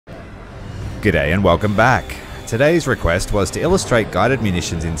G'day and welcome back. Today's request was to illustrate guided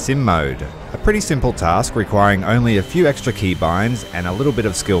munitions in sim mode. A pretty simple task requiring only a few extra keybinds and a little bit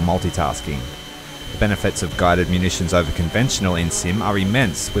of skill multitasking. The benefits of guided munitions over conventional in sim are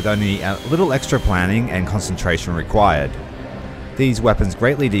immense, with only a little extra planning and concentration required. These weapons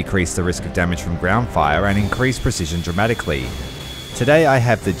greatly decrease the risk of damage from ground fire and increase precision dramatically. Today I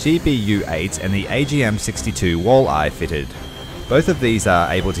have the GBU-8 and the AGM-62 Walleye fitted. Both of these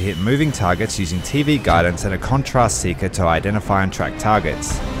are able to hit moving targets using TV guidance and a contrast seeker to identify and track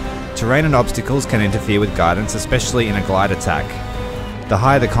targets. Terrain and obstacles can interfere with guidance, especially in a glide attack. The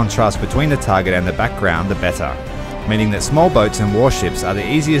higher the contrast between the target and the background, the better, meaning that small boats and warships are the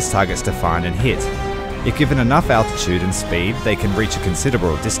easiest targets to find and hit. If given enough altitude and speed, they can reach a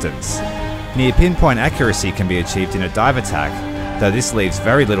considerable distance. Near pinpoint accuracy can be achieved in a dive attack, though this leaves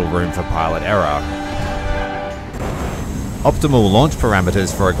very little room for pilot error. Optimal launch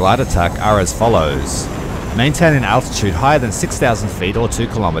parameters for a glide attack are as follows. Maintain an altitude higher than 6,000 feet or 2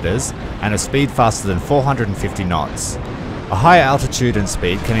 kilometers and a speed faster than 450 knots. A higher altitude and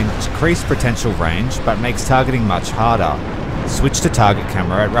speed can increase potential range but makes targeting much harder. Switch to target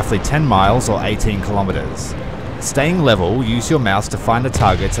camera at roughly 10 miles or 18 kilometers. Staying level, use your mouse to find the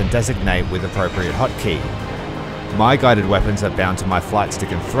targets and designate with appropriate hotkey. My guided weapons are bound to my flight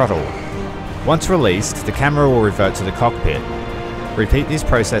stick and throttle. Once released, the camera will revert to the cockpit. Repeat this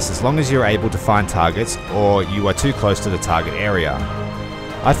process as long as you're able to find targets or you are too close to the target area.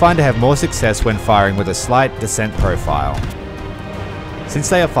 I find to have more success when firing with a slight descent profile. Since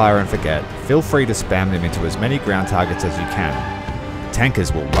they are fire and forget, feel free to spam them into as many ground targets as you can.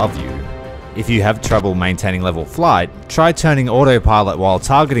 Tankers will love you. If you have trouble maintaining level flight, try turning autopilot while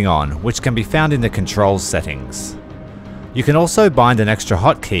targeting on, which can be found in the controls settings. You can also bind an extra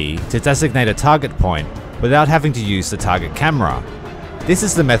hotkey to designate a target point without having to use the target camera. This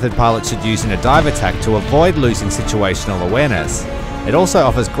is the method pilots should use in a dive attack to avoid losing situational awareness. It also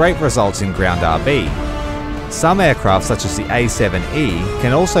offers great results in ground RB. Some aircraft such as the A7E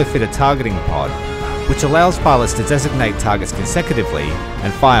can also fit a targeting pod, which allows pilots to designate targets consecutively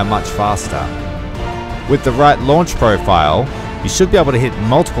and fire much faster. With the right launch profile, you should be able to hit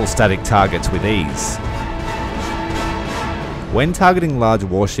multiple static targets with ease. When targeting large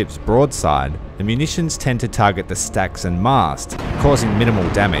warships broadside, the munitions tend to target the stacks and mast, causing minimal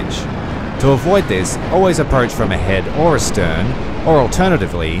damage. To avoid this, always approach from ahead or astern, or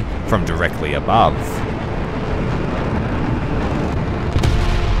alternatively, from directly above.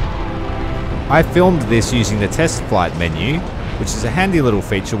 I filmed this using the test flight menu, which is a handy little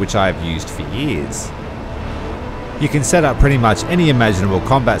feature which I have used for years. You can set up pretty much any imaginable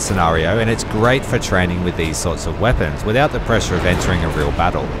combat scenario, and it's great for training with these sorts of weapons without the pressure of entering a real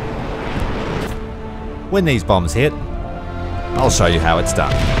battle. When these bombs hit, I'll show you how it's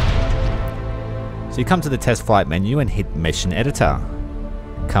done. So you come to the test flight menu and hit mission editor.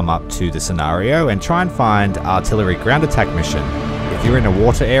 Come up to the scenario and try and find artillery ground attack mission. If you're in a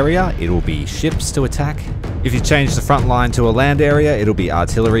water area, it'll be ships to attack. If you change the front line to a land area, it'll be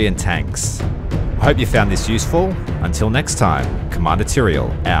artillery and tanks. I hope you found this useful. Until next time, Commander Tyrael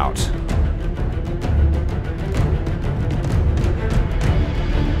out.